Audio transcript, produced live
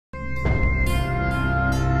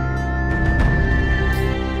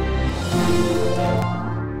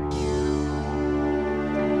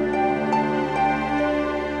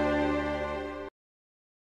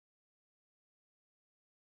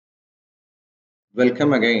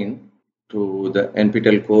Welcome again to the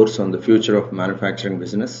NPTEL course on the future of manufacturing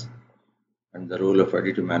business and the role of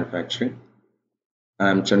additive manufacturing.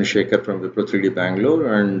 I'm Chandrasekhar from Wipro 3D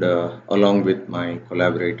Bangalore and along with my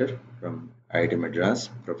collaborator from IIT Madras,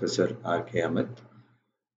 Professor R.K. Amit,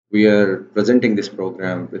 we are presenting this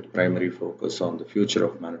program with primary focus on the future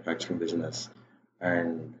of manufacturing business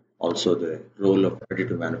and also the role of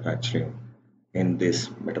additive manufacturing in this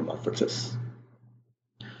metamorphosis.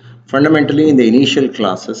 Fundamentally, in the initial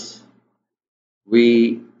classes,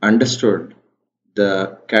 we understood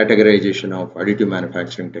the categorization of additive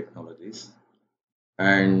manufacturing technologies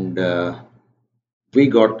and we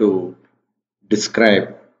got to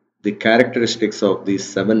describe the characteristics of these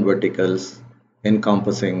seven verticals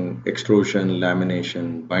encompassing extrusion,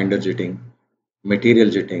 lamination, binder jetting, material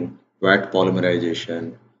jetting, vat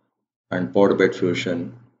polymerization, and powder bed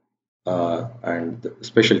fusion, and the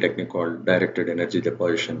special technique called directed energy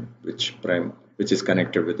deposition, which is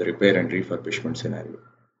connected with the repair and refurbishment scenario.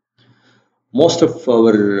 Most of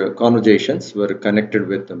our conversations were connected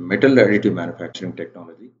with the metal additive manufacturing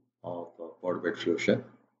technology of powder bed fusion,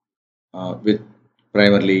 with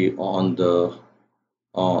primarily on the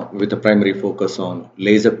with a primary focus on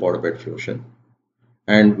laser powder bed fusion.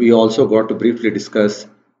 And we also got to briefly discuss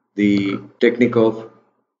the technique of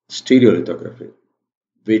stereolithography,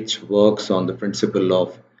 which works on the principle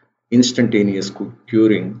of instantaneous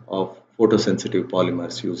curing of photosensitive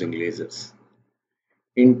polymers using lasers.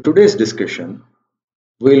 In today's discussion,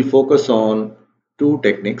 we'll focus on two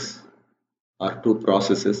techniques or two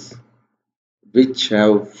processes which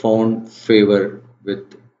have found favor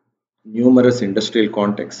with numerous industrial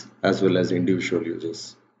contexts as well as individual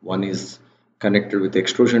uses. One is connected with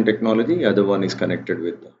extrusion technology, other one is connected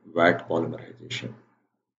with vat polymerization.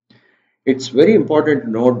 It's very important to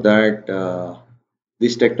note that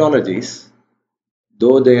these technologies,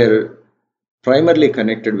 though they are primarily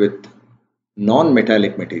connected with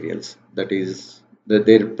non-metallic materials, that is, that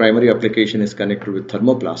their primary application is connected with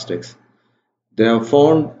thermoplastics, they have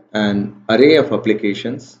found an array of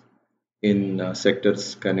applications in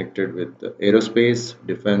sectors connected with aerospace,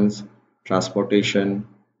 defense, transportation,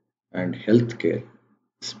 and healthcare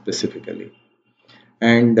specifically.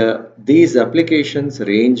 And these applications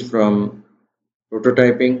range from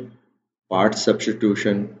prototyping, parts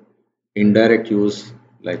substitution, indirect use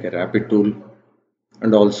like a rapid tool,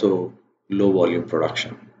 and also low volume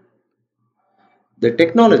production. The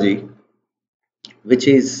technology which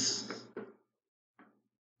is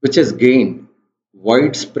which has gained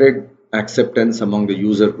widespread acceptance among the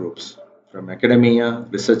user groups from academia,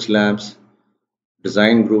 research labs,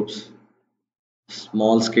 design groups,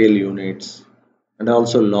 small scale units, and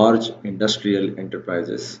also large industrial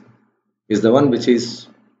enterprises is the one which is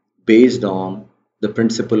based on the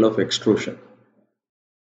principle of extrusion.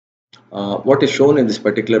 What is shown in this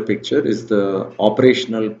particular picture is the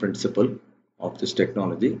operational principle of this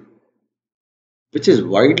technology, which is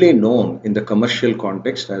widely known in the commercial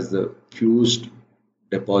context as the fused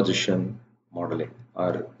deposition modeling,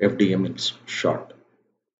 or FDM in short.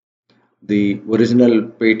 The original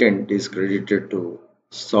patent is credited to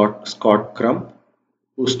Scott Crump,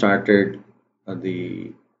 who started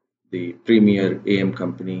the premier AM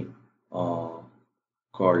company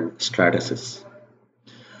called Stratasys.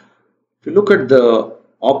 If you look at the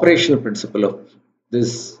operational principle of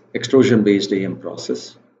this extrusion-based AM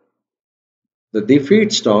process, the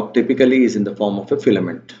feedstock typically is in the form of a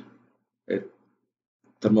filament, a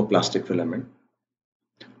thermoplastic filament,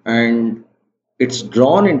 and it's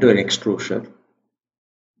drawn into an extrusion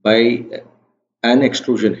by an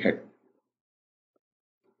extrusion head.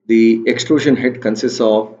 The extrusion head consists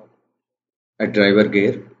of a driver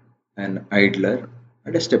gear, an idler,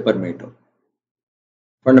 and a stepper motor.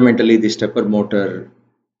 Fundamentally, the stepper motor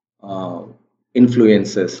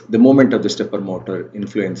influences the movement of the stepper motor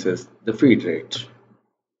influences the feed rate.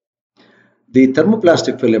 The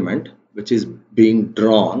thermoplastic filament, which is being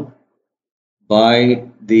drawn by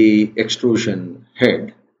the extrusion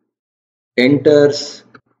head, enters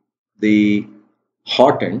the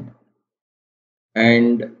hot end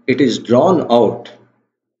and it is drawn out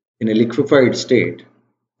in a liquefied state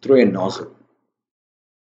through a nozzle.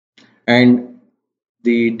 And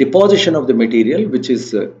the deposition of the material which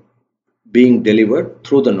is being delivered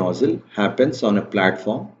through the nozzle happens on a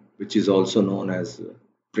platform which is also known as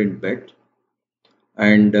print bed.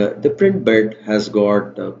 And the print bed has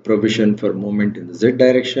got provision for movement in the Z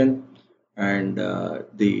direction, and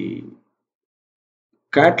the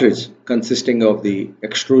cartridge consisting of the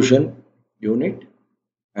extrusion unit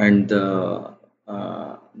and the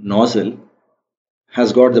nozzle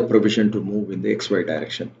has got the provision to move in the XY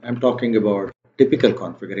direction. I'm talking about typical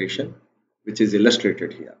configuration. which is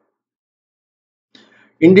illustrated here.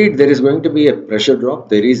 Indeed, there is going to be a pressure drop.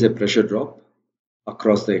 There is a pressure drop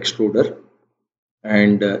across the extruder,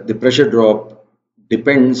 and the pressure drop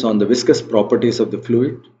depends on the viscous properties of the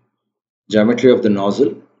fluid, geometry of the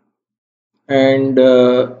nozzle, and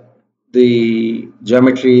the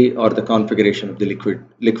geometry or the configuration of the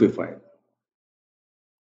liquefier.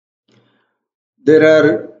 There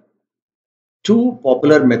are two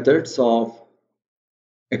popular methods of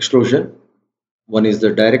extrusion. One is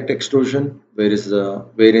the direct extrusion,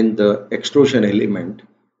 wherein the extrusion element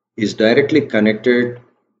is directly connected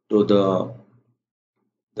to the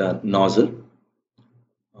nozzle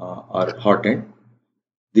or hot end.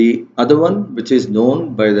 The other one, which is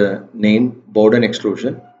known by the name Bowden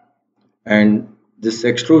extrusion, and this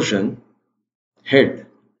extrusion head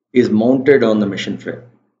is mounted on the machine frame.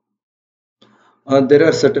 There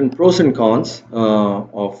are certain pros and cons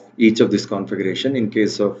of each of this configuration. In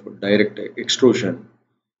case of direct extrusion,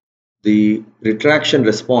 the retraction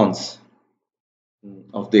response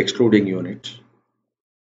of the extruding unit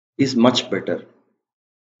is much better,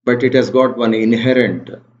 but it has got one inherent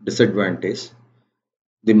disadvantage.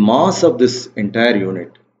 The mass of this entire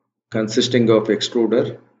unit, consisting of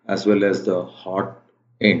extruder as well as the hot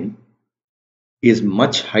end, is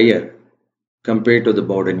much higher compared to the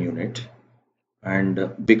Bowden unit,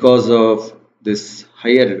 and because of this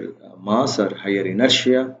higher mass or higher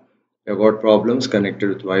inertia, you have got problems connected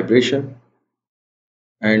with vibration,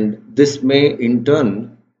 and this may in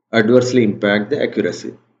turn adversely impact the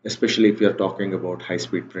accuracy, especially if you are talking about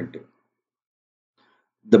high-speed printing.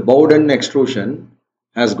 The Bowden extrusion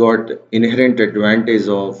has got inherent advantage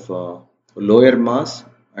of lower mass,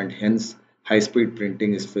 and hence high-speed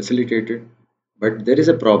printing is facilitated. But there is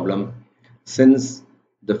a problem, since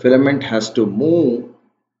the filament has to move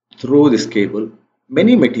through this cable.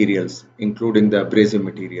 Many materials, including the abrasive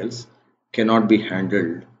materials, cannot be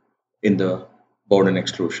handled in the Bowden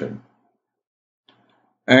extrusion.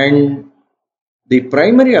 And the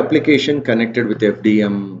primary application connected with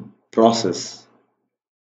FDM process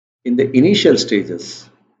in the initial stages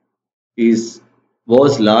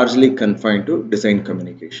was largely confined to design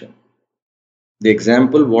communication. The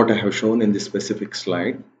example what I have shown in this specific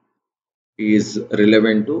slide is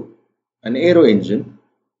relevant to an aero engine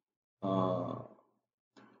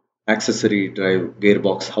accessory drive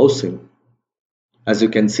gearbox housing. As you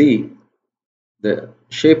can see, the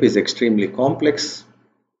shape is extremely complex.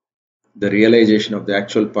 The realization of the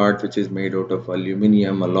actual part, which is made out of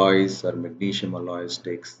aluminum alloys or magnesium alloys,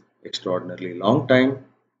 takes extraordinarily long time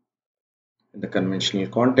in the conventional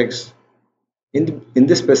context. In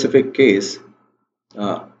this specific case,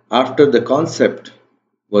 after the concept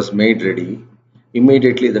was made ready,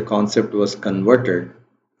 immediately the concept was converted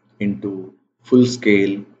into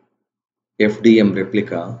full-scale FDM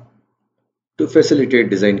replica to facilitate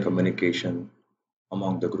design communication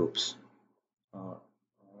among the groups.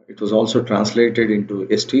 It was also translated into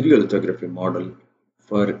a stereolithography model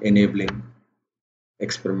for enabling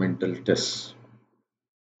experimental tests.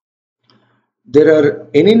 There are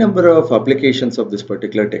any number of applications of this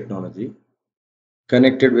particular technology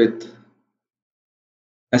connected with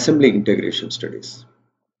assembly integration studies.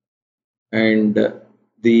 And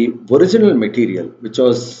the original material, which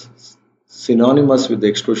was synonymous with the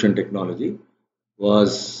extrusion technology,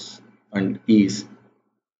 was and is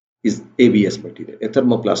ABS material, a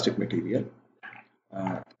thermoplastic material,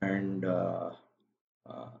 and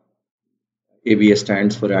ABS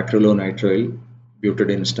stands for acrylonitrile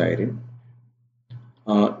butadiene styrene.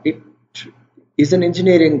 It is an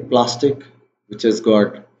engineering plastic which has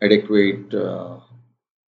got adequate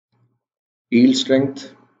yield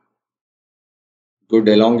strength, good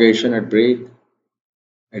elongation at break,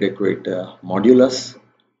 adequate modulus.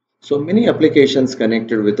 So many applications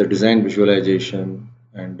connected with the design visualization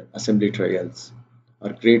and assembly trials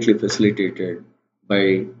are greatly facilitated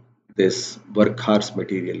by this workhorse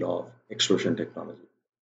material of extrusion technology.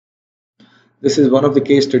 This is one of the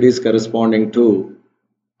case studies corresponding to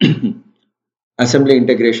assembly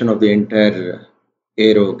integration of the entire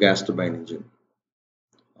aero gas turbine engine.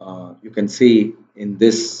 You can see in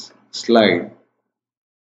this slide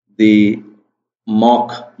the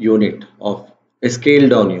mock unit of a scaled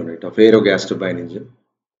down unit of aero gas turbine engine,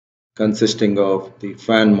 consisting of the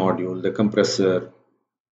fan module, the compressor,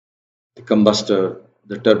 the combustor,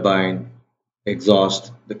 the turbine,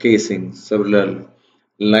 exhaust, the casing, several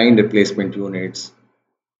line replacement units.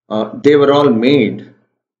 They were all made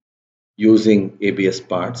using ABS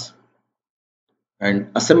parts and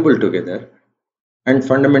assembled together, and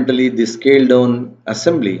fundamentally the scaled down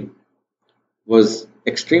assembly was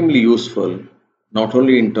extremely useful, not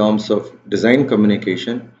only in terms of design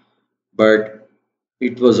communication but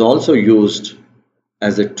it was also used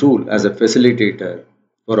as a tool, as a facilitator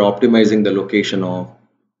for optimizing the location of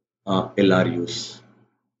LRUs.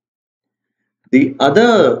 The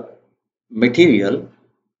other material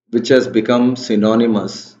which has become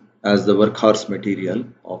synonymous as the workhorse material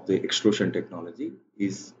of the extrusion technology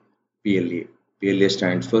is PLA. PLA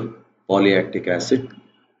stands for polylactic acid.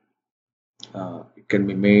 It can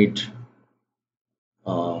be made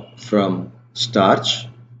from starch,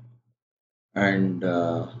 and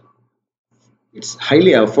it's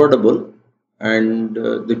highly affordable, and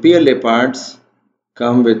the PLA parts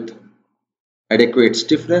come with adequate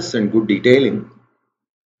stiffness and good detailing.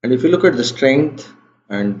 And if you look at the strength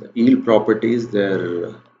and yield properties,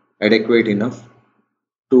 they're adequate enough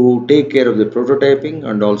to take care of the prototyping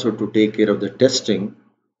and also to take care of the testing,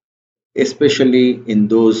 especially in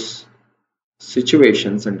those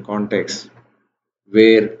situations and contexts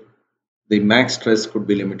where the max stress could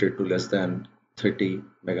be limited to less than 30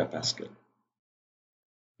 megapascal.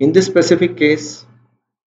 In this specific case,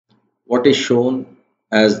 what is shown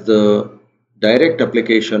as the direct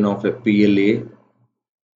application of a PLA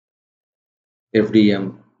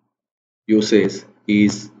FDM usage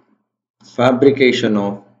is fabrication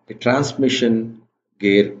of a transmission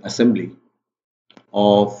gear assembly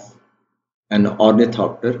of an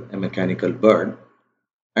ornithopter, a mechanical bird,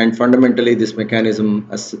 and fundamentally this mechanism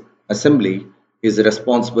assembly is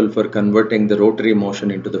responsible for converting the rotary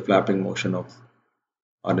motion into the flapping motion of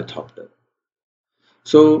ornithopter.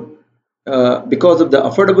 So because of the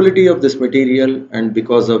affordability of this material and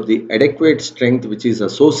because of the adequate strength which is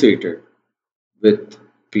associated with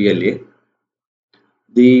PLA,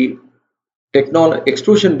 the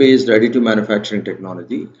extrusion based additive manufacturing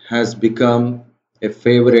technology has become a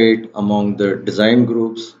favorite among the design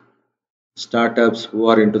groups, startups who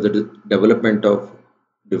are into the development of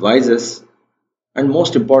devices, and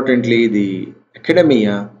most importantly the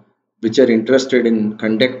academia which are interested in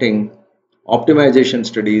conducting optimization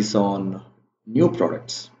studies on new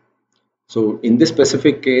products. So in this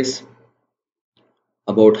specific case,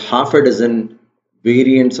 about half a dozen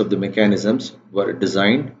variants of the mechanisms were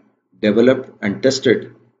designed, developed and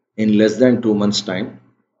tested in less than 2 months time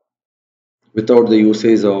without the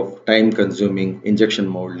usage of time consuming injection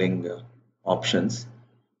molding options,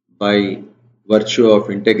 by virtue of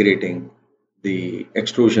integrating the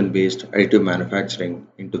extrusion based additive manufacturing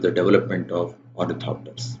into the development of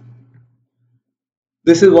ornithopters.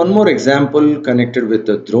 This is one more example connected with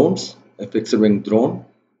the drones, a fixed wing drone.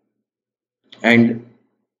 And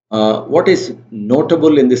what is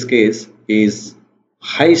notable in this case is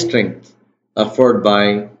high strength offered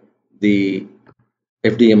by the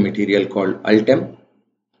FDM material called Ultem,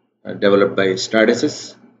 developed by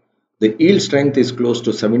Stratasys. The yield strength is close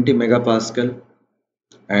to 70 megapascal,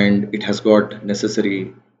 and it has got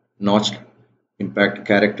necessary notched impact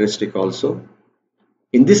characteristic also.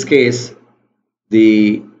 In this case,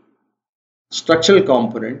 the structural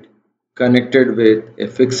component connected with a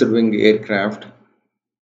fixed wing aircraft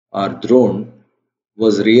or drone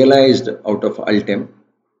was realized out of Ultem,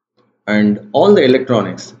 and all the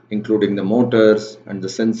electronics including the motors and the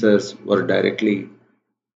sensors were directly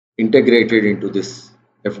integrated into this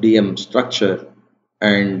FDM structure,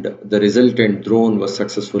 and the resultant drone was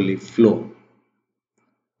successfully flown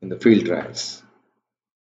in the field trials.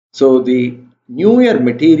 So the newer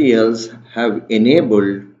materials have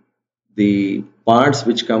enabled the parts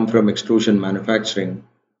which come from extrusion manufacturing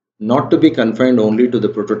not to be confined only to the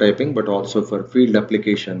prototyping but also for field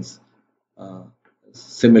applications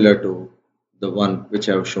similar to the one which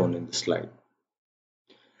I have shown in the slide.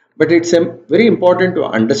 But it's very important to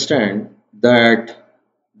understand that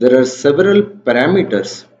there are several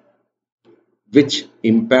parameters which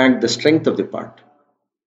impact the strength of the part.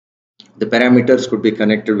 The parameters could be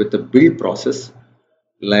connected with the build process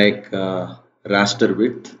like raster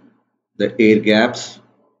width, the air gaps,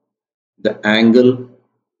 the angle,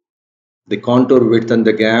 the contour width and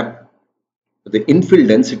the gap, the infill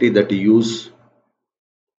density that you use,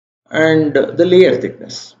 and the layer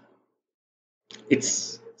thickness.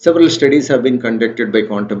 Several studies have been conducted by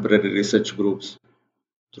contemporary research groups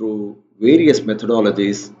through various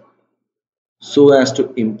methodologies so as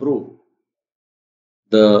to improve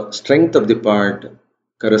the strength of the part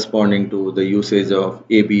corresponding to the usage of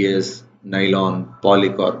ABS, nylon,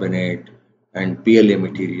 polycarbonate, and PLA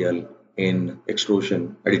material in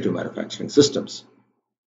extrusion additive manufacturing systems.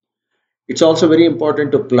 It's also very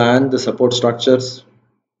important to plan the support structures,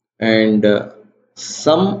 and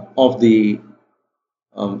some of the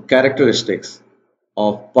characteristics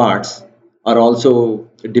of parts are also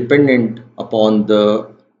dependent upon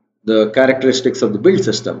the characteristics of the build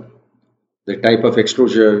system. the type of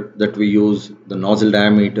extruder that we use, the nozzle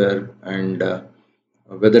diameter, and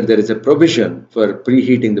whether there is a provision for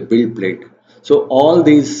preheating the build plate. So all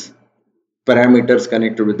these parameters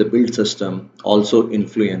connected with the build system also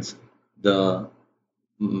influence the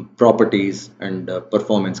properties and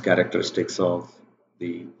performance characteristics of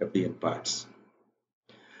the FDM parts.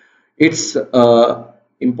 It's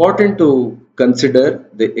important to consider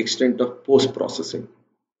the extent of post-processing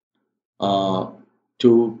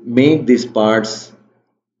to make these parts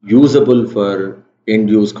usable for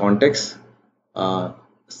end-use context.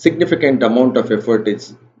 Significant amount of effort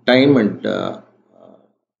is time and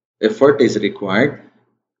effort is required,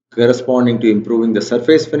 corresponding to improving the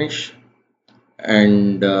surface finish,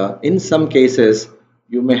 and in some cases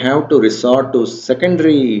you may have to resort to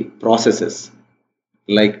secondary processes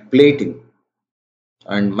like plating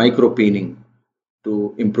and micropeening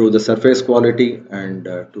to improve the surface quality and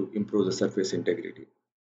to improve the surface integrity.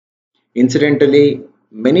 Incidentally,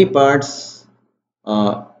 many parts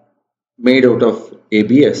made out of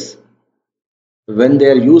ABS, when they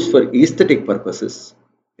are used for aesthetic purposes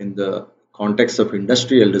in the context of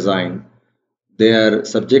industrial design, they are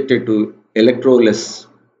subjected to electroless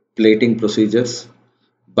plating procedures,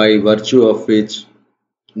 by virtue of which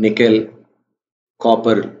nickel,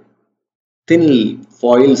 copper, thin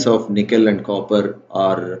foils of nickel and copper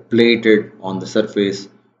are plated on the surface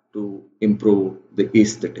to improve the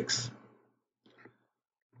aesthetics.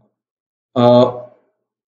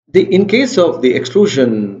 In case of the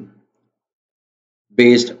extrusion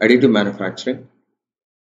based additive manufacturing,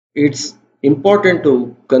 it's important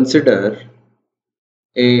to consider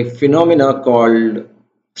a phenomena called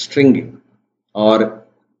stringing or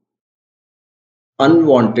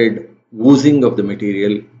unwanted oozing of the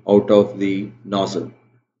material out of the nozzle.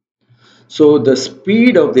 So the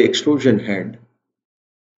speed of the extrusion head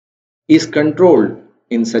is controlled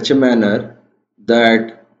in such a manner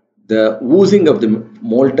that the oozing of the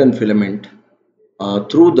molten filament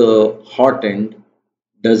through the hot end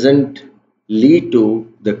doesn't lead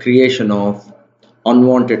to the creation of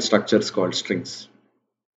unwanted structures called strings.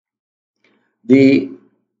 The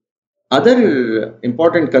other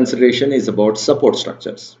important consideration is about support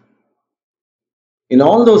structures. In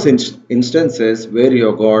all those instances where you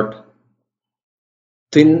have got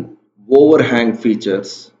thin overhang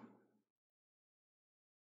features,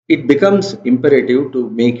 it becomes imperative to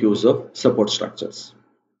make use of support structures.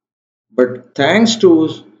 But thanks to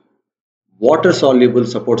water soluble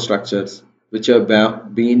support structures which have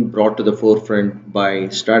been brought to the forefront by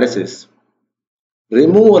Stratasys,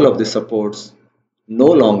 removal of the supports no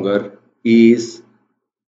longer is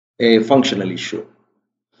a functional issue.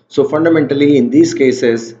 So fundamentally in these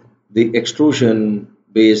cases, the extrusion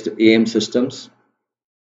based AM systems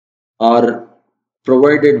are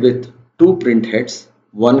provided with two print heads,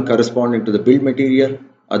 one corresponding to the build material,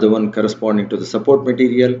 other one corresponding to the support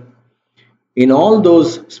material. In all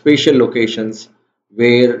those spatial locations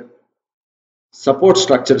where support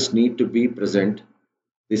structures need to be present,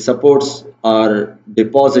 the supports are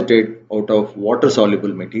deposited out of water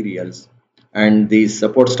soluble materials, and these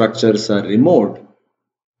support structures are removed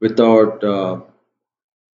without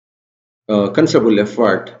considerable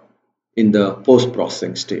effort in the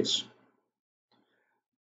post-processing stage.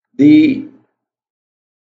 The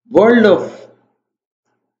world of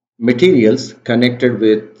materials connected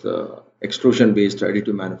with extrusion based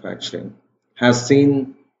additive manufacturing has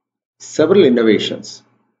seen several innovations.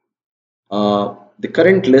 The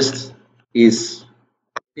current list is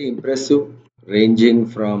pretty impressive, ranging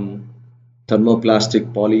from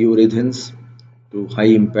thermoplastic polyurethanes to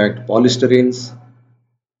high impact polysterenes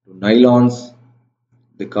to nylons,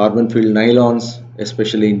 the carbon filled nylons,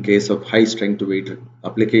 especially in case of high strength to weight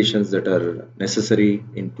applications that are necessary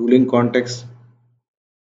in tooling context,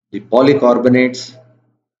 the polycarbonates,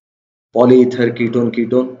 polyether ketone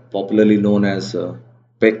ketone, popularly known as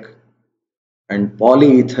PEC, and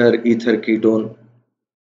polyether ether ketone.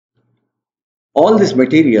 All these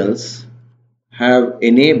materials have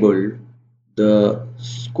enabled the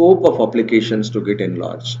scope of applications to get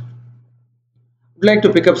enlarged. I'd like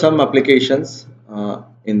to pick up some applications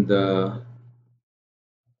in the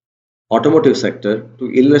automotive sector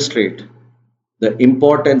to illustrate the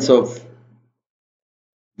importance of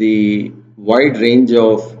the wide range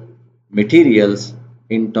of materials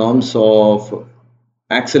in terms of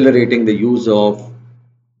accelerating the use of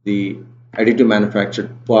the additive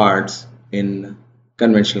manufactured parts in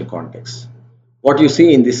conventional context. What you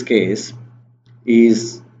see in this case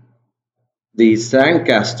is the sand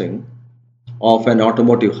casting of an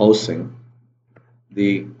automotive housing.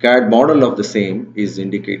 The CAD model of the same is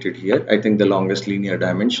indicated here. I think the longest linear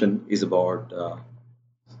dimension is about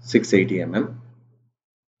 680 mm.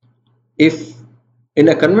 If in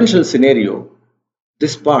a conventional scenario,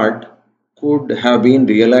 this part could have been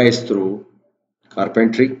realized through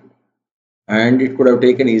carpentry, and it could have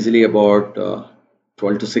taken easily about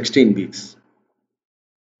 12 to 16 weeks.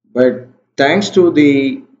 But thanks to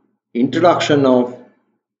the introduction of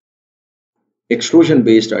extrusion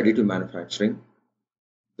based additive manufacturing,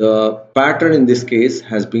 the pattern in this case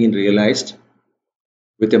has been realized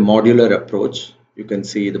with a modular approach. You can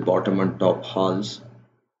see the bottom and top halls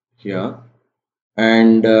here,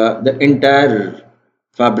 and the entire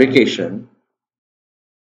fabrication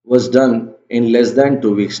was done in less than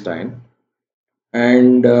 2 weeks time,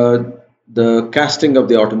 and the casting of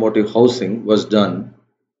the automotive housing was done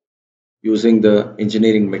using the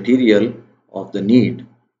engineering material of the need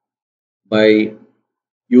by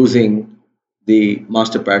using the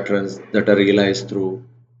master patterns that are realized through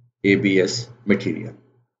ABS material.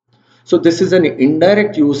 So this is an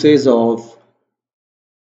indirect usage of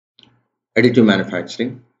additive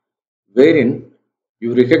manufacturing, wherein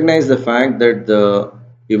you recognize the fact that the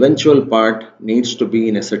eventual part needs to be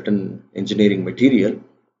in a certain engineering material,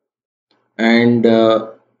 and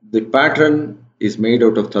the pattern is made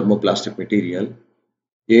out of thermoplastic material.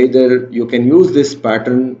 Either you can use this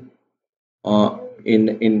pattern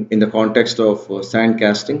in the context of sand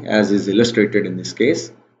casting, as is illustrated in this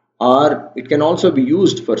case, or it can also be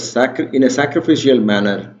used for in a sacrificial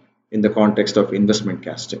manner in the context of investment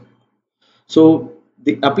casting. So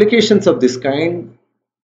the applications of this kind,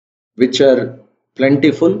 which are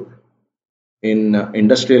plentiful in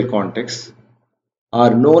industrial contexts,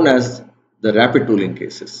 are known as the rapid tooling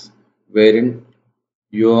cases, wherein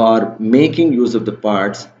you are making use of the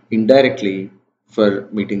parts indirectly for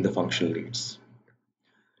meeting the functional needs.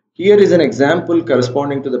 Here is an example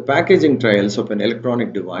corresponding to the packaging trials of an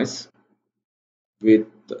electronic device with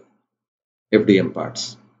FDM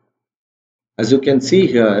parts. As you can see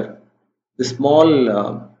here, the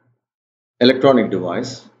small electronic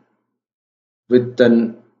device with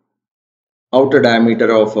an outer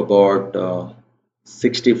diameter of about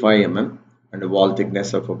 65 mm and a wall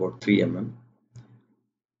thickness of about 3 mm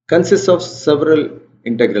consists of several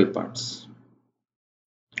integral parts,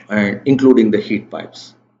 and including the heat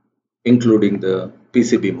pipes, including the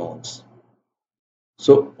PCB mounts.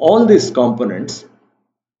 So all these components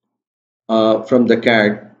from the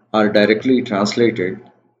CAD are directly translated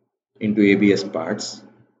into ABS parts,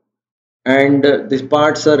 and these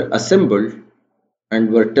parts are assembled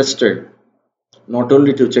and were tested not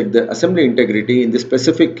only to check the assembly integrity. In this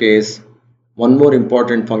specific case, one more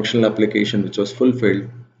important functional application which was fulfilled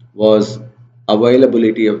was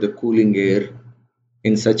availability of the cooling air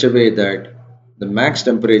in such a way that the max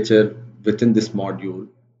temperature within this module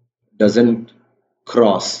doesn't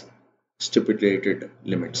cross stipulated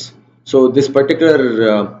limits. So this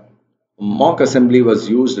particular mock assembly was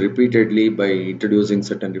used repeatedly by introducing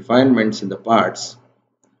certain refinements in the parts,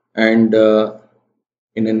 and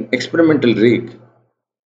in an experimental rig,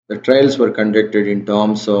 the trials were conducted in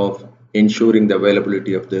terms of ensuring the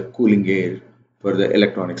availability of the cooling air for the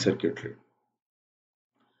electronic circuitry.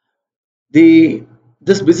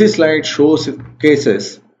 This busy slide shows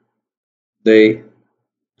cases the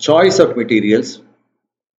choice of materials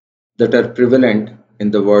that are prevalent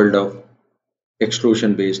in the world of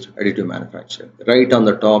extrusion based additive manufacturing. Right on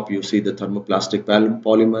the top you see the thermoplastic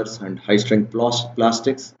polymers and high strength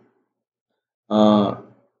plastics,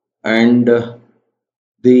 and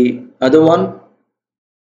the other one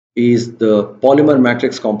is the polymer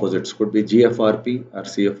matrix composites, could be GFRP or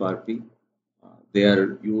CFRP. They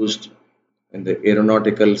are used in the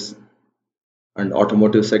aeronautical and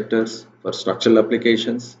automotive sectors for structural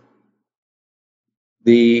applications.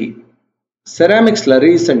 The ceramic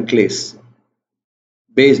slurries and clays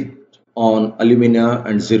based on alumina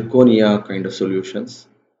and zirconia kind of solutions,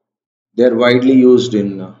 they are widely used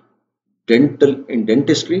in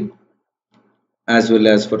dentistry as well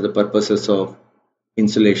as for the purposes of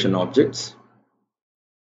insulation objects.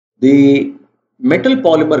 The metal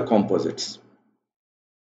polymer composites,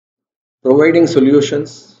 providing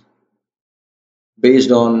solutions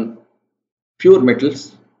based on pure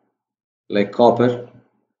metals like copper,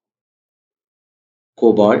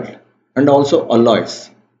 cobalt, and also alloys,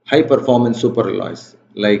 high performance super alloys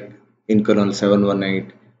like Inconel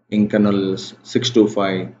 718, Inconel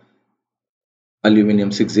 625,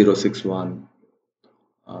 aluminum 6061,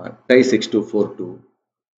 Ti 6242,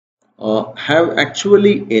 have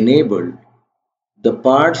actually enabled the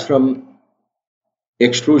parts from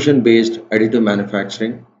extrusion based additive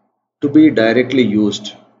manufacturing to be directly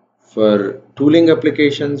used for tooling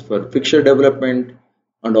applications, for fixture development,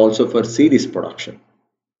 and also for series production.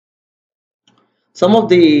 Some of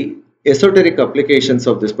the esoteric applications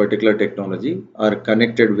of this particular technology are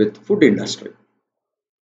connected with food industry.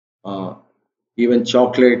 Uh, Even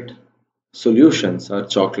chocolate solutions or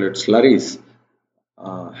chocolate slurries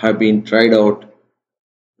have been tried out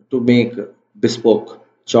to make bespoke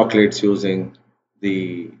chocolates using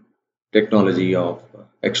the technology of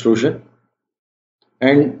extrusion.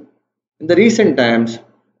 And in the recent times,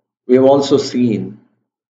 we have also seen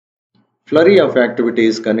flurry of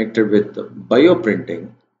activities connected with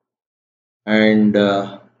bioprinting and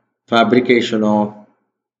fabrication of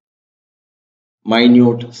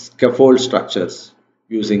minute scaffold structures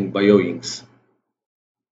using bioinks.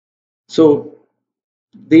 So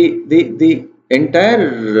the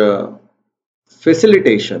entire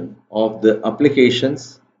facilitation of the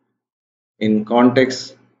applications in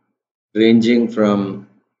contexts ranging from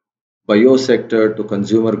biosector to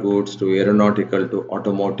consumer goods to aeronautical to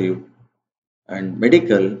automotive and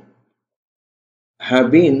medical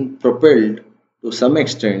have been propelled to some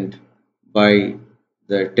extent by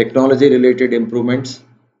the technology related improvements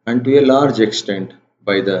and to a large extent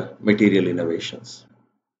by the material innovations.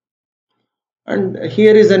 And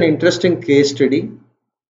here is an interesting case study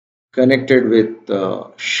connected with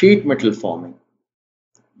sheet metal forming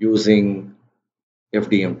using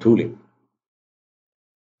FDM tooling.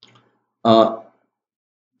 Uh,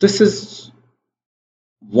 this is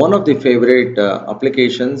one of the favorite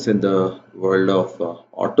applications in the world of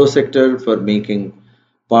auto sector for making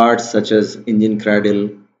parts such as engine cradle,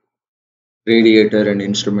 radiator and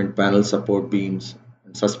instrument panel support beams,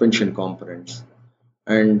 and suspension components.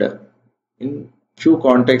 And in few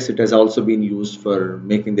contexts, it has also been used for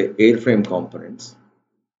making the airframe components.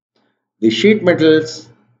 The sheet metals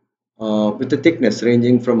with a thickness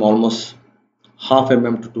ranging from almost half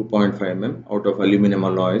mm to 2.5 mm out of aluminum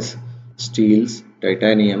alloys, steels,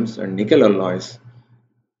 titaniums, and nickel alloys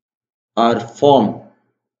are formed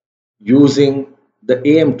using the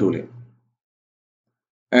AM tooling.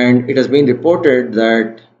 And it has been reported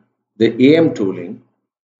that the AM tooling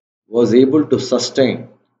was able to sustain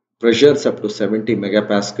pressures up to 70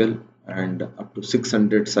 megapascal and up to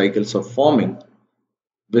 600 cycles of forming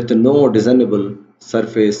with no discernible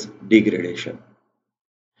surface degradation.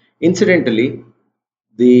 Incidentally,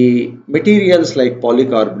 the materials like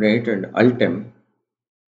polycarbonate and ultem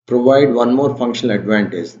provide one more functional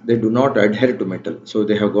advantage. They do not adhere to metal, so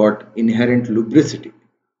they have got inherent lubricity.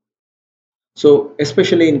 So,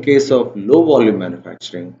 especially in case of low volume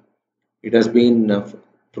manufacturing, it has been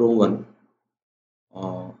proven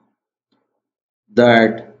uh,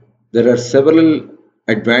 that there are several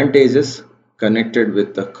advantages connected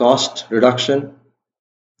with the cost reduction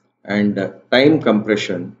and time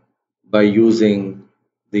compression by using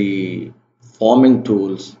the forming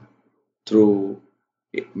tools through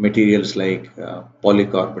materials like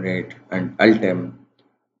polycarbonate and ultem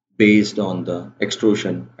based on the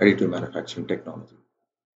extrusion additive manufacturing technology.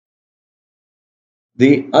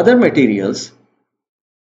 The other materials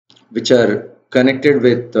which are connected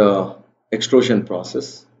with the extrusion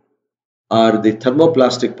process are the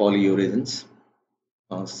thermoplastic polyurethanes,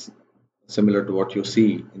 uh, similar to what you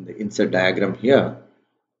see in the insert diagram here.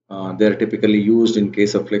 They are typically used in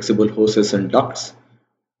case of flexible hoses and ducts,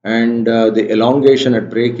 and the elongation at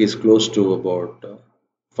break is close to about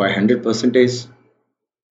 500 percentage,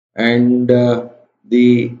 and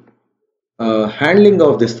the handling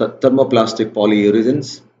of this thermoplastic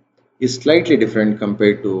polyurethanes is slightly different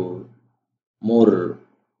compared to more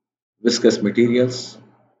viscous materials,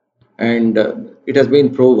 and it has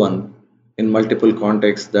been proven in multiple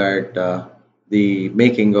contexts that the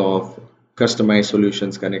making of customized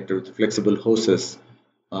solutions connected with flexible hoses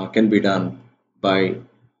can be done by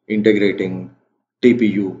integrating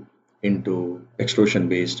TPU into extrusion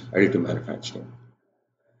based additive manufacturing.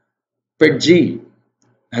 PETG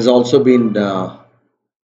has also been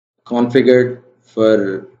configured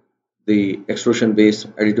for the extrusion based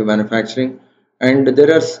additive manufacturing, and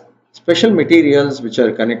there are special materials which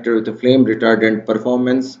are connected with the flame retardant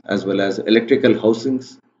performance as well as electrical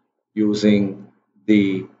housings using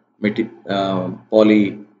the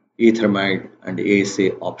polyethermide and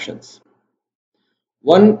ASA options.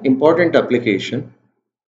 One important application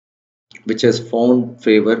which has found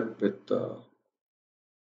favor with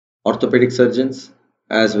orthopedic surgeons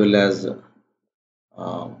as well as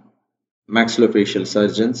uh, maxillofacial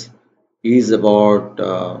surgeons is about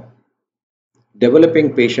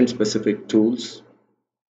developing patient specific tools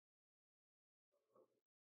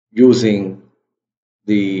using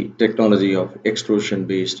the technology of extrusion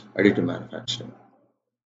based additive manufacturing.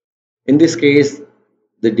 In this case,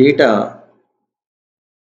 the data,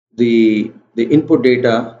 the input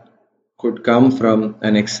data could come from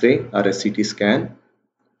an X-ray or a CT scan,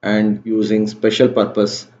 and using special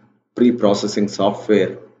purpose pre-processing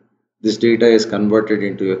software, this data is converted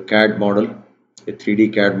into a CAD model, a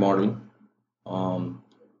 3D CAD model, um,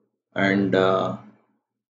 and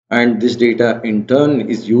this data in turn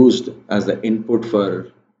is used as the input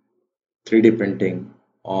for 3D printing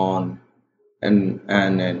on an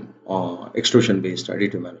extrusion based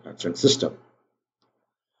additive manufacturing system.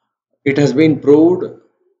 It has been proved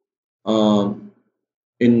um,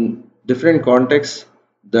 in different contexts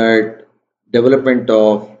that development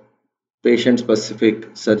of patient specific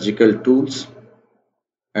surgical tools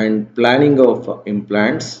and planning of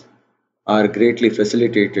implants are greatly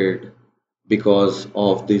facilitated because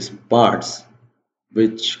of these parts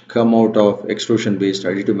which come out of extrusion based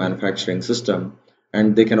additive manufacturing system,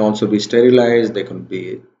 and they can also be sterilized, they can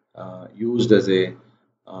be used as a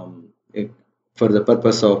for the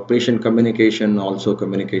purpose of patient communication, also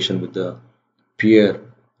communication with the peer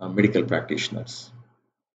medical practitioners.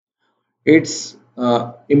 It's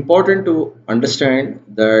important to understand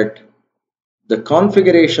that the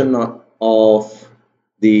configuration of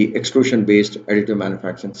the extrusion based additive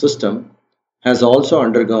manufacturing system has also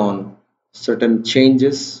undergone certain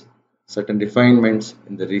changes, certain refinements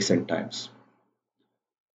in the recent times.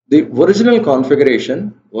 The original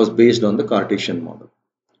configuration was based on the Cartesian model.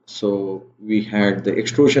 So we had the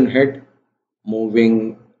extrusion head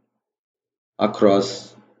moving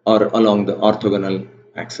across or along the orthogonal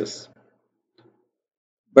axis.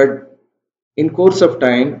 But in course of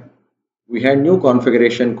time, we had new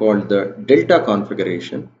configuration called the delta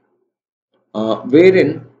configuration,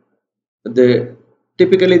 wherein the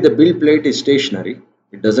typically the build plate is stationary,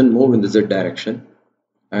 it doesn't move in the z direction,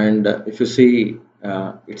 and if you see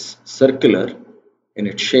it's circular in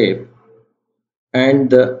its shape, and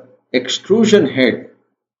the extrusion head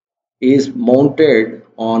is mounted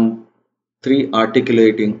on three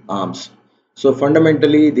articulating arms. So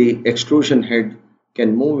fundamentally the extrusion head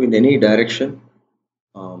can move in any direction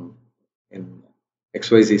in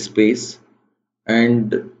XYZ space,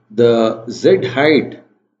 and the Z height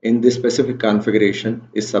in this specific configuration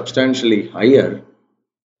is substantially higher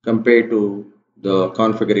compared to the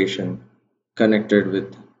configuration connected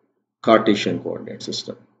with Cartesian coordinate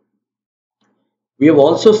system. We have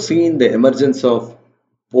also seen the emergence of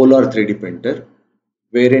polar 3D printer,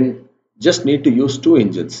 wherein just need to use two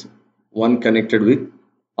engines, one connected with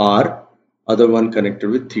R, other one connected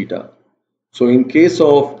with theta. So in case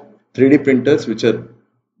of 3D printers which are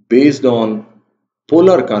based on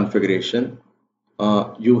polar configuration,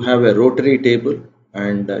 you have a rotary table,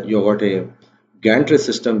 and you got a gantry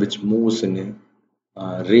system which moves in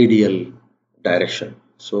a radial direction.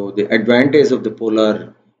 So the advantage of the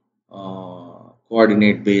polar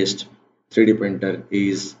coordinate based 3D printer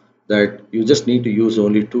is that you just need to use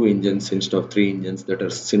only two engines instead of three engines that are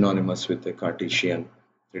synonymous with a Cartesian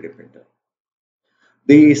 3D printer.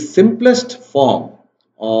 The simplest form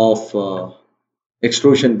of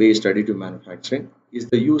extrusion based additive manufacturing is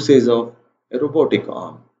the usage of a robotic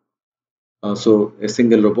arm. So a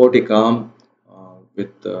single robotic arm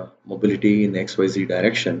with mobility in XYZ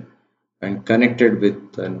direction and connected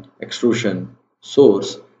with an extrusion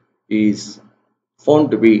source is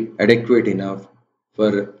found to be adequate enough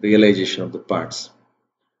for realization of the parts.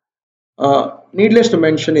 Needless to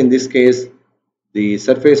mention, in this case, the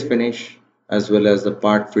surface finish as well as the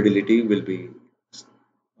part fidelity will be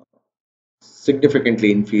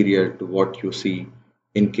significantly inferior to what you see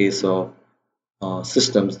in case of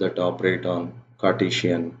systems that operate on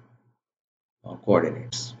Cartesian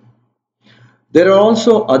coordinates. There are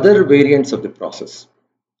also other variants of the process.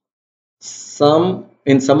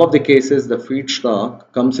 In some of the cases, the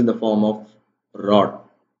feedstock comes in the form of rod.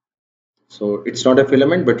 So it's not a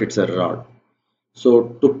filament, but it's a rod. So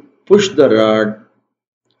to push the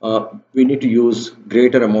rod, we need to use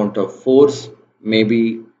greater amount of force.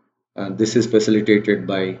 Maybe this is facilitated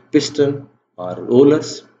by piston or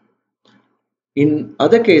rollers. In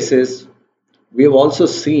other cases, we have also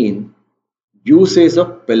seen usage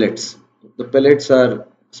of pellets. The pellets are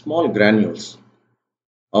small granules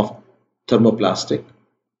of thermoplastic.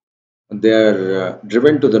 They are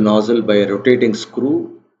driven to the nozzle by a rotating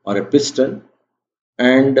screw or a piston,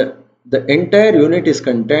 and the entire unit is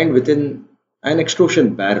contained within an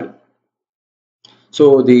extrusion barrel.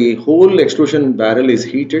 So the whole extrusion barrel is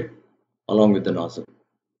heated along with the nozzle.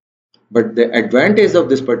 But the advantage of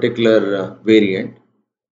this particular variant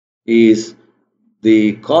is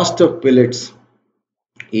the cost of pellets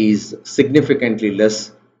is significantly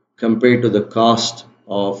less compared to the cost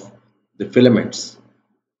of the filaments,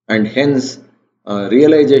 and hence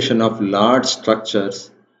realization of large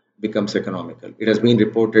structures becomes economical. It has been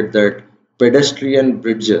reported that pedestrian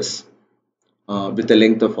bridges with a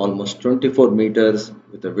length of almost 24 meters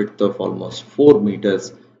with a width of almost 4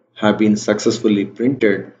 meters have been successfully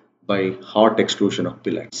printed by hot extrusion of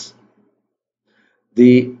pellets.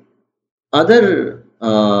 The other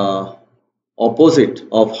opposite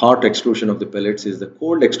of hot extrusion of the pellets is the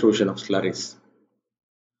cold extrusion of slurries.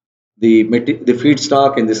 The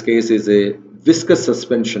feedstock in this case is a viscous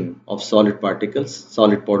suspension of solid particles,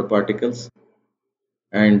 solid powder particles,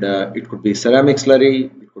 and it could be ceramic slurry,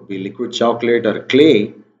 it could be liquid chocolate or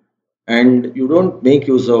clay, and you don't make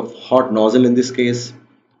use of hot nozzle in this case.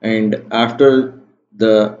 And after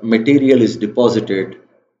the material is deposited,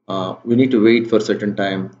 we need to wait for certain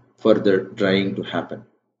time for the drying to happen.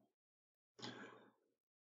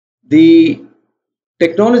 The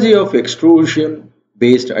technology of extrusion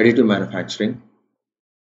based additive manufacturing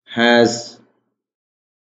has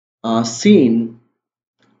seen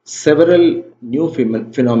several new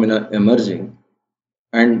phenomena emerging,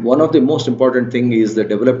 and one of the most important thing is the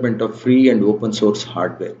development of free and open source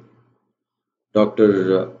hardware.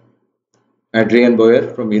 Dr. Adrian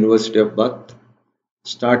Boyer from University of Bath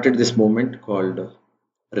started this movement called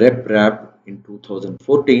RepRap in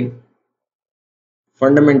 2014.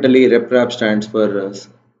 Fundamentally, RepRap stands for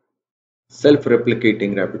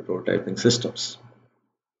self-replicating rapid prototyping systems.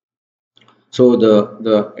 So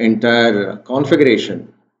the entire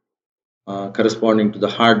configuration corresponding to the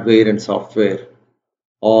hardware and software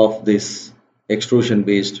of this extrusion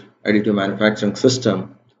based additive manufacturing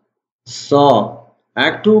system saw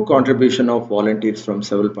active contribution of volunteers from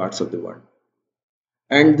several parts of the world.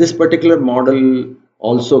 And this particular model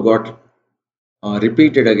also got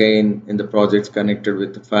repeated again in the projects connected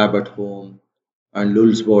with Fab at Home and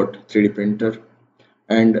Lulzbot 3D printer,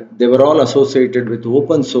 and they were all associated with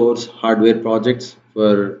open source hardware projects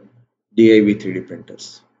for DIV 3D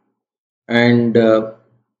printers. And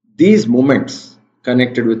these movements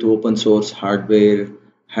connected with open source hardware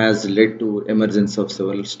has led to emergence of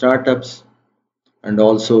several startups and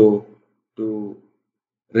also to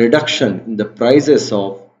reduction in the prices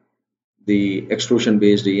of the extrusion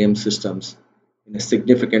based EM systems in a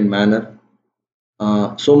significant manner.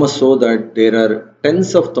 So much so that there are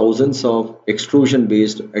tens of thousands of extrusion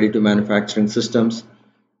based additive manufacturing systems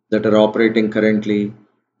that are operating currently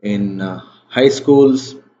in high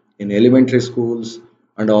schools, in elementary schools,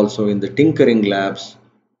 and also in the tinkering labs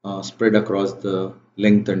spread across the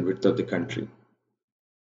length and width of the country.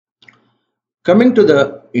 Coming to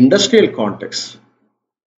the industrial context,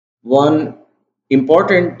 one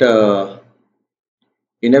important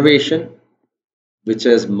innovation which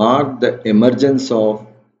has marked the emergence of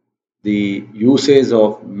the usage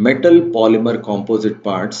of metal polymer composite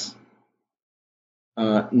parts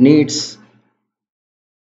needs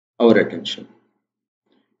our attention.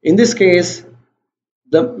 In this case,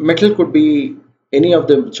 the metal could be any of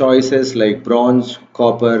the choices like bronze,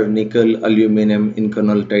 copper, nickel, aluminum,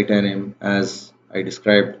 Inconel, titanium, as I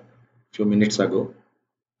described a few minutes ago.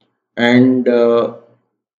 And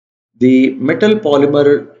the metal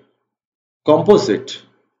polymer composite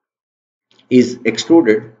is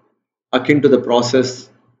extruded akin to the process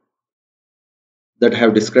that I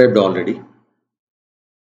have described already,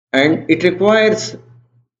 and it requires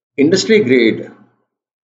industry grade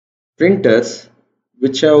printers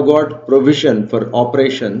which have got provision for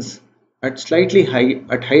operations at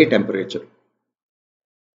high temperature,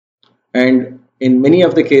 and in many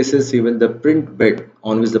of the cases even the print bed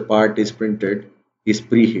on which the part is printed is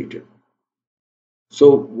preheated.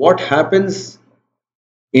 So what happens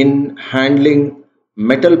in handling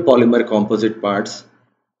metal polymer composite parts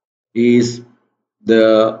is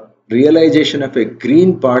the realization of a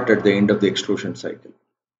green part at the end of the extrusion cycle.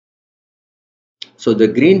 So the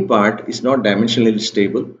green part is not dimensionally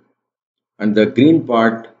stable, and the green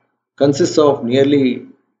part consists of nearly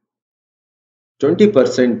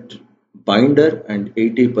 20% binder and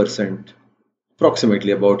 80%,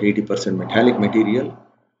 approximately about 80% metallic material,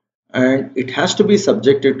 and it has to be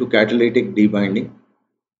subjected to catalytic debinding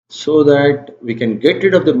so that we can get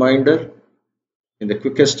rid of the binder in the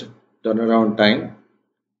quickest turnaround time.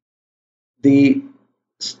 The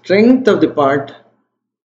strength of the part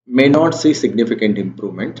may not see significant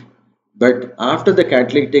improvement, but after the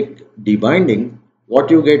catalytic debinding, what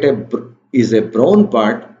you get is a brown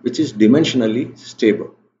part which is dimensionally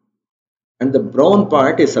stable, and the brown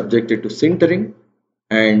part is subjected to sintering,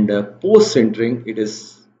 and post sintering it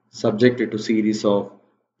is subjected to series of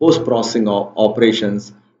post processing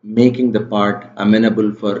operations, making the part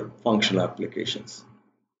amenable for functional applications.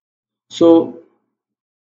 So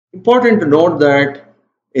important to note that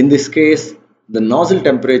in this case the nozzle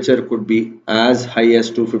temperature could be as high as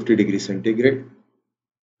 250 degrees centigrade,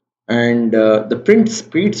 and the print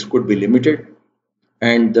speeds could be limited,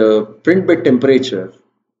 and the print bed temperature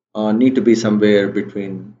need to be somewhere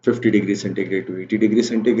between 50 degrees centigrade to 80 degrees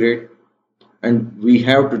centigrade, and we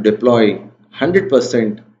have to deploy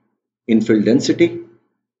 100% infill density.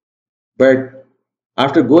 But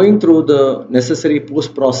after going through the necessary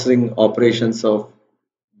post-processing operations of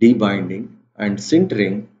debinding and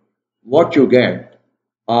sintering, what you get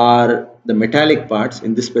are the metallic parts.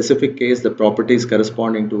 In this specific case, the properties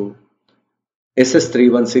corresponding to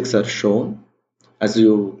SS316 are shown. As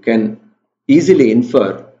you can easily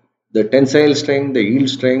infer, the tensile strength, the yield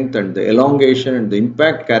strength, and the elongation and the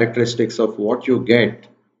impact characteristics of what you get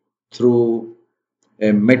through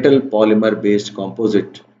a metal polymer based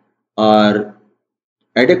composite are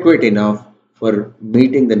adequate enough for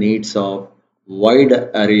meeting the needs of wide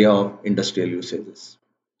array of industrial usages.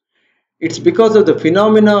 It's because of the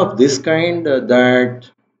phenomena of this kind that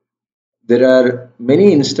there are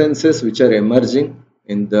many instances which are emerging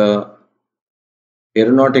in the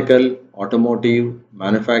aeronautical, automotive,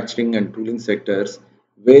 manufacturing and tooling sectors,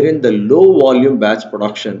 wherein the low volume batch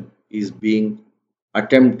production is being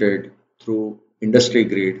attempted through industry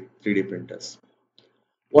grade 3D printers.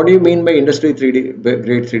 What do you mean by industry 3D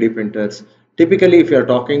grade 3D printers? Typically, if you are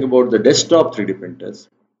talking about the desktop 3D printers,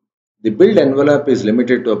 the build envelope is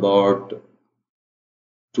limited to about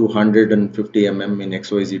 250 mm in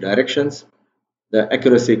XYZ directions. The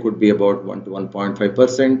accuracy could be about 1 to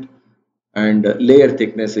 1.5%, and layer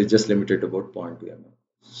thickness is just limited to about 0.2 mm.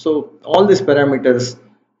 So all these parameters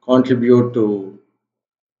contribute to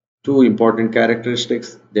two important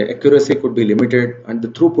characteristics. The accuracy could be limited and the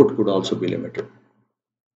throughput could also be limited.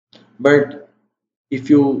 But if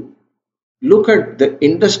you look at the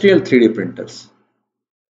industrial 3D printers,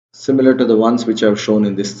 similar to the ones which I have shown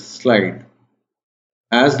in this slide,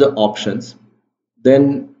 as the options,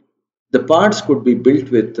 then the parts could be built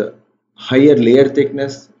with higher layer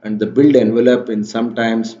thickness, and the build envelope in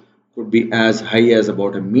sometimes could be as high as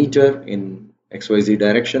about a meter in XYZ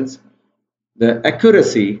directions. The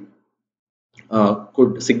accuracy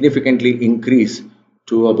could significantly increase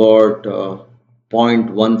to about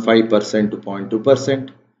 0.15% to 0.2%,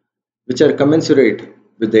 which are commensurate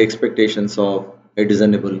with the expectations of a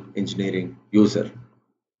discernible engineering user.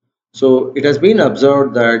 So it has been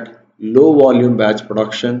observed that low volume batch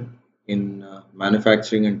production in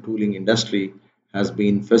manufacturing and tooling industry has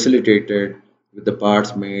been facilitated with the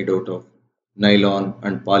parts made out of nylon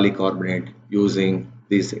and polycarbonate using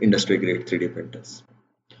these industry grade 3D printers.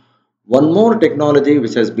 One more technology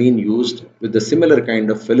which has been used with the similar kind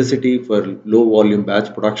of felicity for low volume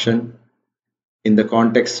batch production in the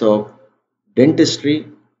context of dentistry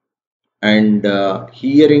and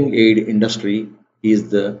hearing aid industry is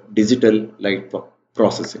the digital light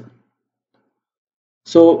processing.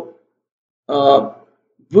 So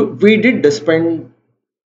we did spend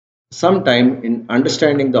some time in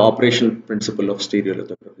understanding the operational principle of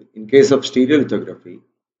stereolithography. In case of stereolithography,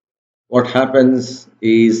 what happens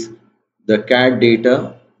is the CAD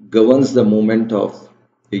data governs the movement of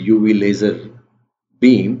a UV laser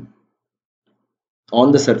beam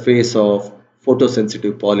on the surface of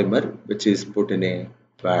photosensitive polymer, which is put in a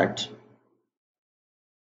vat,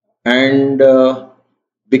 and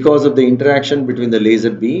because of the interaction between the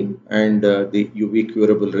laser beam and the UV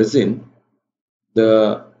curable resin,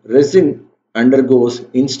 the resin undergoes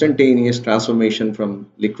instantaneous transformation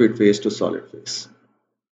from liquid phase to solid phase.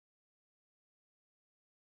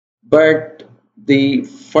 But the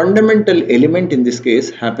fundamental element in this case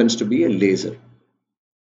happens to be a laser.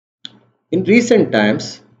 In recent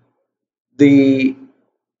times, the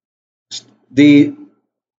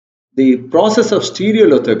process of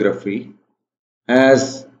stereolithography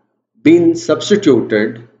has been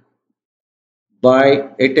substituted by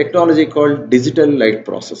a technology called digital light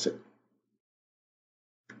processing.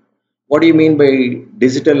 What do you mean by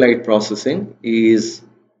digital light processing? Is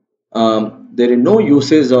there is no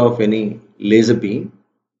usage of any laser beam.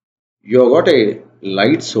 You have got a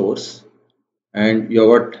light source and you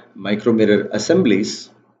have got micromirror assemblies,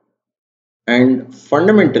 and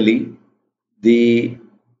fundamentally the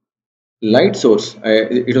light source,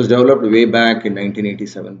 it was developed way back in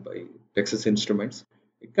 1987 by Texas Instruments.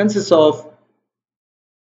 It consists of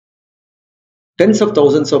tens of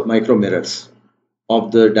thousands of micromirrors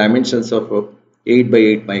of the dimensions of 8 by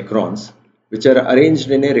 8 microns, which are arranged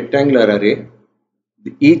in a rectangular array.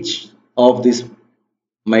 Each of these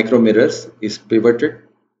micromirrors is pivoted,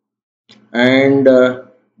 and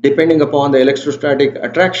depending upon the electrostatic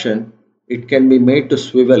attraction, it can be made to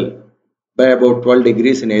swivel by about 12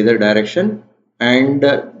 degrees in either direction, and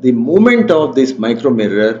the movement of this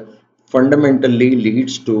micromirror fundamentally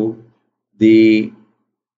leads to the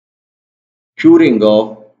curing of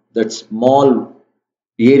that small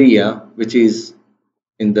area which is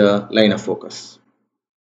in the line of focus.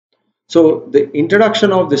 So the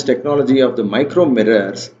introduction of this technology of the micro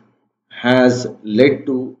mirrors has led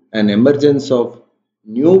to an emergence of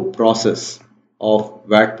new process of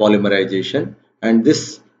VAT polymerization, and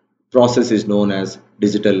this process is known as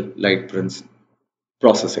digital light prints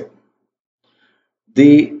processing.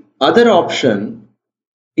 The other option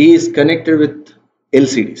is connected with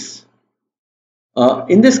LCDs.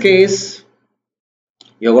 In this case,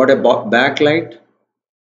 you got a backlight,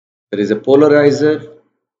 there is a polarizer,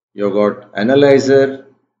 you got analyzer,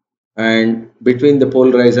 and between the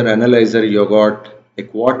polarizer and analyzer you got a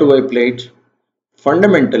quarter wave plate.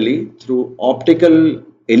 Fundamentally, through optical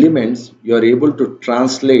elements, you are able to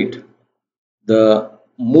translate the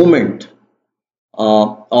movement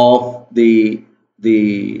of the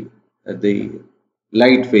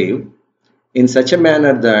light wave in such a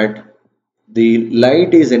manner that the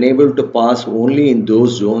light is enabled to pass only in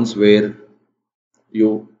those zones where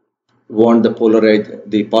you want the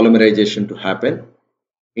polymerization to happen.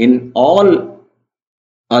 In all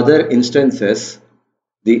other instances,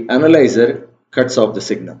 the analyzer cuts off the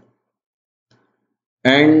signal,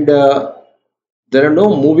 and there are no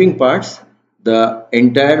moving parts. The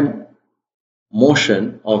entire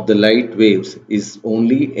motion of the light waves is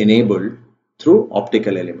only enabled through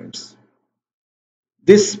optical elements.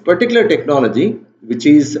 This particular technology, which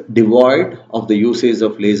is devoid of the usage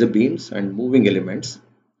of laser beams and moving elements,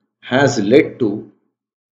 has led to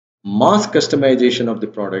mass customization of the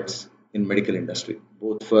products in medical industry,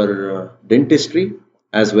 both for dentistry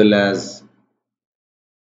as well as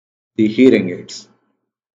the hearing aids.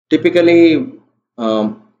 Typically,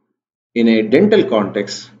 in a dental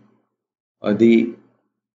context, the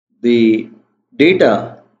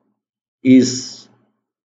data is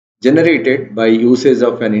generated by usage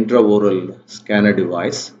of an intraoral scanner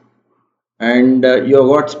device, and you have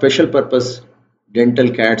got special purpose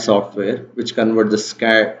dental CAD software which convert the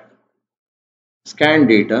scan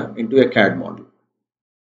data into a CAD model.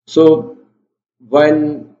 So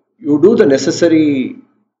when you do the necessary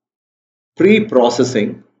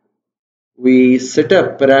pre-processing, we set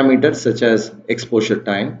up parameters such as exposure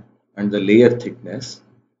time and the layer thickness,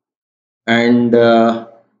 and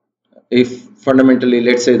if fundamentally,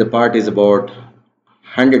 let's say the part is about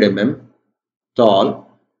 100 mm tall,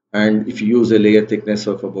 and if you use a layer thickness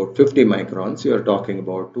of about 50 microns, you are talking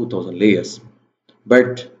about 2000 layers.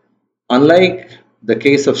 But unlike the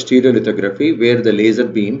case of stereolithography, where the laser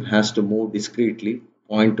beam has to move discretely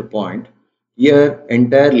point to point, here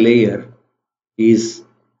entire layer is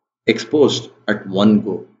exposed at one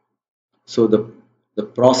go. So the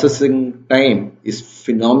processing time is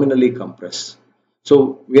phenomenally compressed.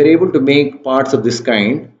 So we are able to make parts of this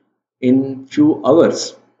kind in few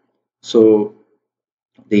hours. So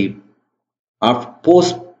the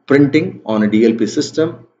post printing on a DLP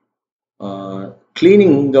system,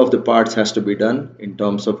 cleaning of the parts has to be done in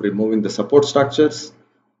terms of removing the support structures,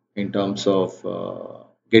 in terms of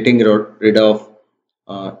getting rid of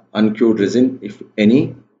uncured resin if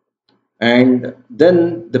any, and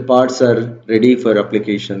then the parts are ready for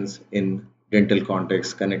applications in dental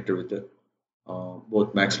context connected with the,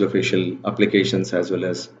 both maxillofacial applications as well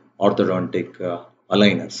as orthodontic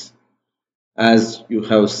aligners. As you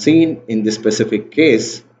have seen in this specific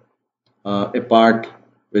case, a part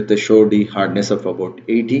with a show D hardness of about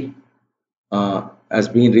 80 has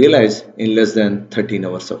been realized in less than 13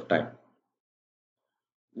 hours of time.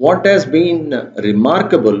 What has been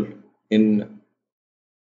remarkable in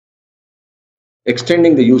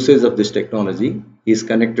extending the usage of this technology is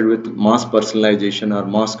connected with mass personalization or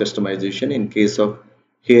mass customization in case of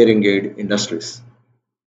hearing aid industries.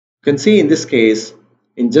 You can see in this case,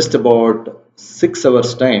 in just about 6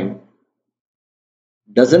 hours time,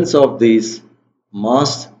 dozens of these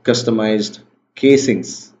mass customized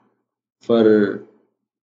casings for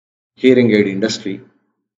hearing aid industry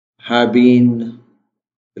have been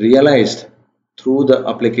realized through the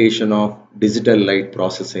application of digital light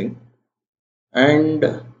processing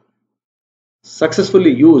and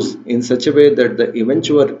successfully used in such a way that the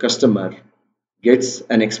eventual customer gets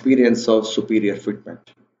an experience of superior fitment.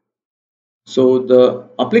 So the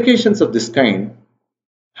applications of this kind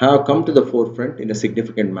have come to the forefront in a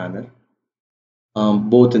significant manner,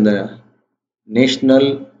 both in the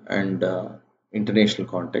national and international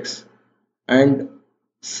context, and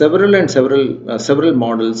several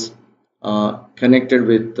models connected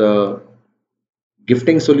with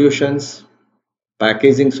gifting solutions,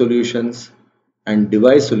 packaging solutions, and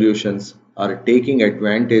device solutions are taking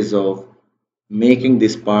advantage of making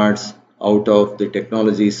these parts out of the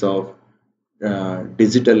technologies of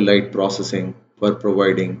digital light processing for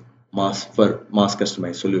providing mass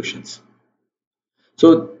customized solutions.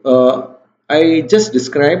 So I just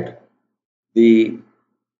described the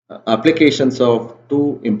applications of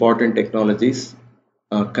two important technologies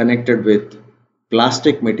connected with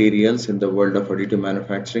plastic materials in the world of additive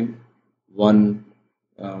manufacturing. One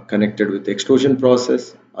connected with extrusion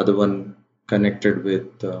process, other one connected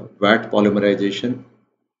with VAT polymerization.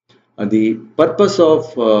 The purpose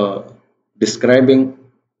of describing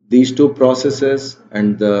these two processes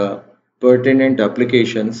and the pertinent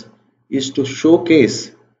applications is to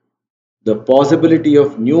showcase the possibility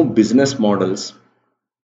of new business models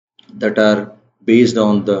that are based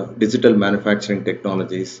on the digital manufacturing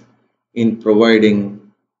technologies in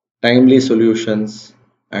providing timely solutions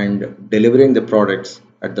and delivering the products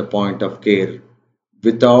at the point of care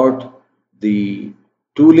without the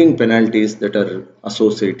tooling penalties that are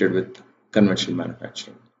associated with conventional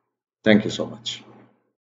manufacturing. Thank you so much.